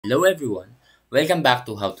Hello everyone, welcome back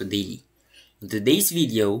to How to Daily. In today's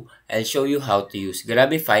video, I'll show you how to use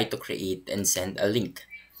Grabify to create and send a link.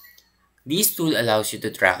 This tool allows you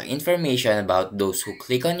to track information about those who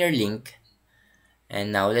click on your link.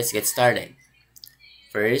 And now let's get started.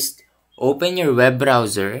 First, open your web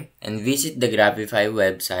browser and visit the Grabify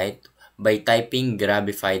website by typing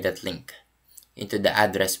grabify.link into the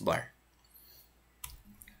address bar.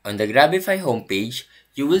 On the Grabify homepage,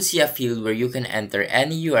 you will see a field where you can enter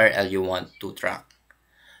any URL you want to track.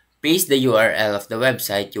 Paste the URL of the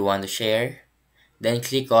website you want to share, then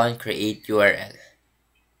click on Create URL.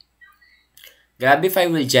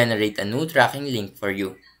 Grabify will generate a new tracking link for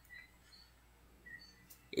you.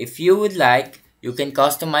 If you would like, you can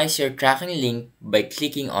customize your tracking link by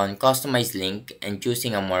clicking on Customize Link and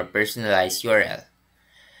choosing a more personalized URL.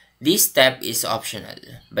 This step is optional,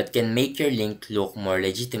 but can make your link look more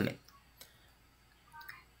legitimate.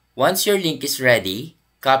 Once your link is ready,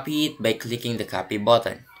 copy it by clicking the Copy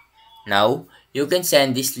button. Now, you can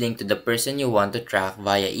send this link to the person you want to track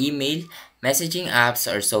via email, messaging apps,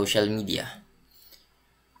 or social media.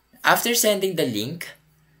 After sending the link,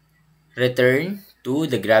 return to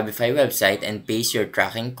the Grabify website and paste your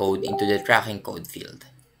tracking code into the tracking code field.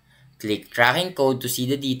 Click tracking code to see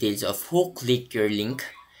the details of who clicked your link,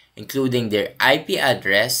 including their IP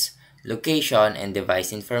address, location, and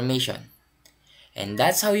device information. And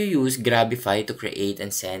that's how you use Grabify to create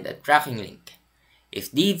and send a tracking link.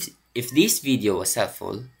 If this video was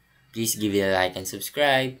helpful, please give it a like and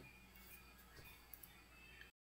subscribe.